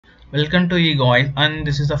Welcome to you guys, and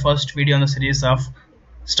this is the first video on the series of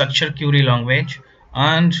structured query language.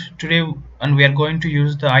 And today we are going to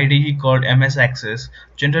use the IDE called MS Access.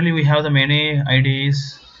 Generally we have the many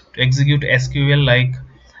IDEs to execute SQL, like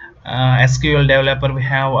SQL developer we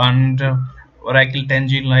have, and Oracle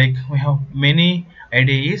Engine, like we have many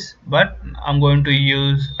IDEs, but I'm going to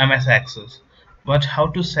use MS Access. But how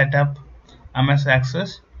to set up MS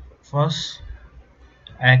Access? First,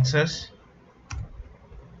 access.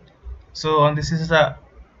 So this is the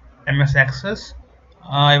MS Access.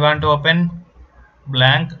 I want to open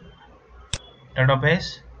blank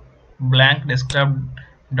database, blank desktop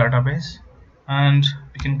database, and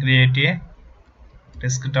we can create a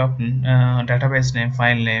desktop database name,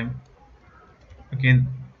 file name. Okay,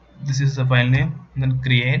 this is the file name. Then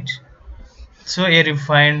create. So here you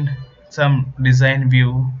find some design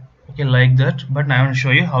view, okay, like that, but I want to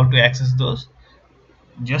show you how to access those.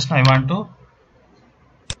 Just I want to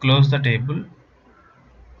close the table.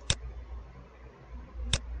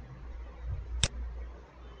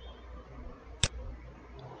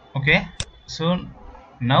 Okay, so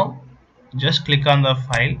now just click on the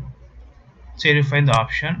file. So here you find the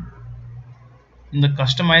option in the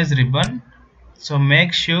customize ribbon. So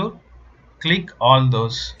make sure click all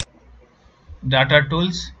those data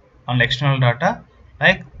tools on external data,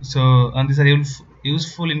 like so, and these are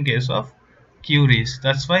useful in case of queries.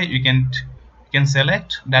 That's why you can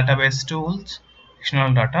select database tools,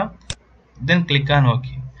 external data, then click on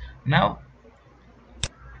OK. Now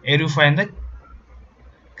here you find the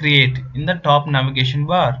create in the top navigation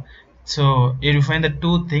bar. So here you find the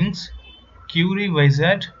two things, query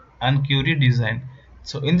wizard and query design.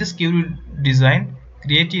 So in this query design,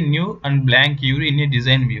 create a new and blank query in a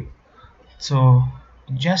design view. So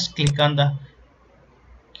just click on the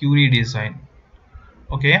query design.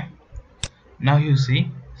 Okay, now you see,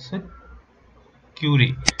 so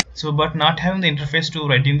query, so but not having the interface to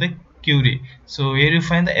writing the query. So here you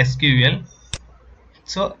find the SQL.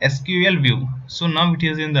 So SQL view, so now it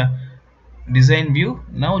is in the design view.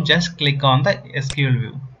 Now just click on the SQL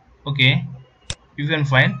view. Okay, you can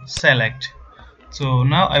find select. So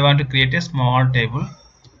now I want to create a small table.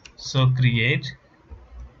 So create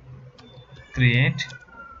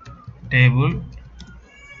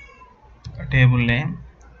table name,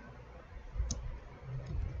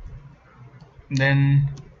 then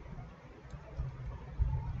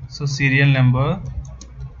so serial number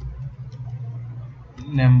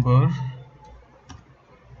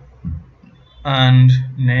and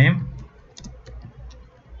name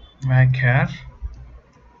var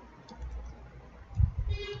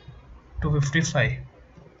 255.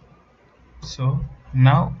 So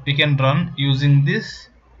now we can run using this.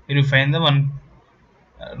 Here you find the one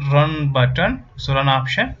run button, so run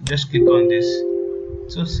option, just click on this.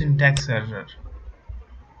 So syntax error,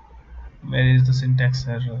 where is the syntax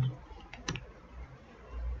error?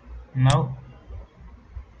 Now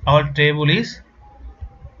our table is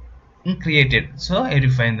created. So here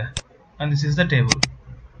you find that, and this is the table,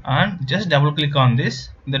 and just double click on this.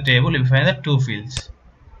 In the table you find the two fields.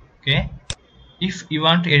 Okay, if you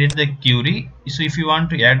want to edit the query, so if you want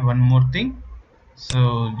to add one more thing,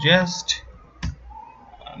 so just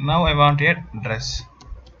now I want to add address.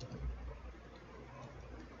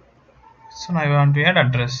 So now I want to add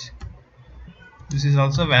address. This is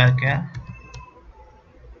also varchar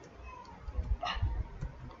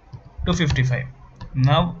 255.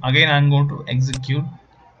 Now again I am going to execute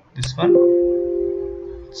this one.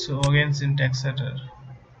 So again syntax error.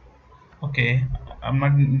 Okay, I'm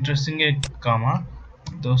not interested in a comma,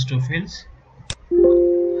 those two fields.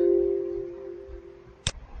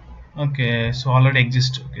 Okay, so already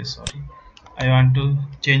exist. Okay, sorry, I want to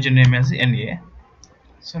change the name as NA.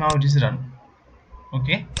 So now it is run.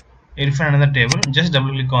 Okay, here you find another table. Just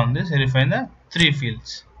double click on this. Here you find the three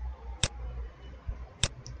fields.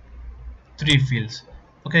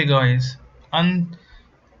 Okay guys, and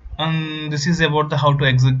this is about the how to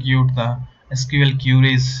execute the SQL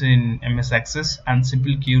queries in MS Access, and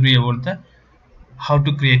simple query about the how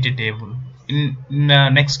to create a table. In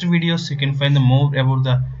next videos you can find the more about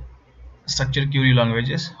the structured query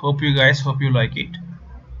languages. Hope you like it.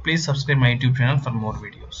 Please subscribe my YouTube channel for more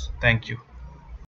videos. Thank you.